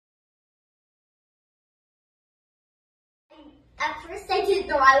at first I didn't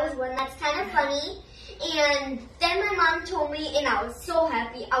know I was one. That's kind of funny. And then my mom told me, and I was so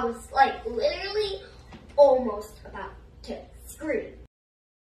happy. I was like literally almost about to scream.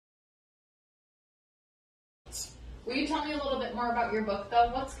 Will you tell me a little bit more about your book, though?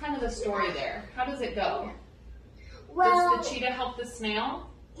 What's kind of the story there? How does it go? Well, does the cheetah help the snail?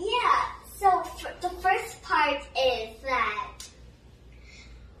 Yeah. So the first part is that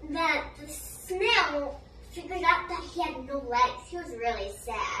the snail figured out that he had no legs. He was really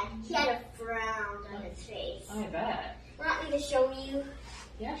sad. He had a frown on his face. I bet. Want me to show you?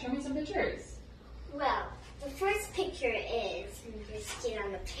 Yeah, show me some pictures. Well, the first picture is, let me just get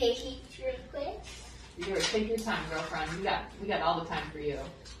on the page real quick. You take your time, girlfriend. We got all the time for you.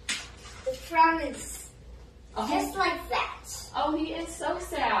 The frown is just like that. Oh, he is so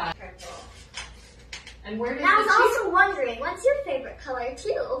sad. Purple. And where does and I was also wondering, what's your favorite color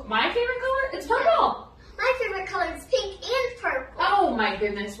too? My favorite color? It's purple. My favorite color is pink and purple. Oh my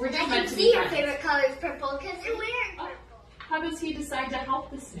goodness, we're just meant to be I can see your friends. favorite color is purple because you're wearing purple. How does he decide to help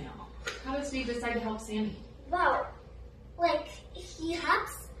the snail? How does he decide to help Sandy? Well, like he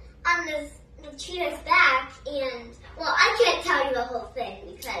hops on the cheetah's back, and well, I can't tell you the whole thing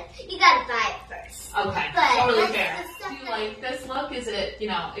because you gotta buy it first. Okay, but totally fair. Do you like this look? Is it,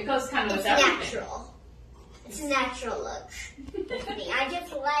 it goes kind of with everything. It's natural. It's a natural look. I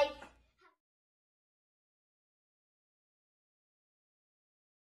just like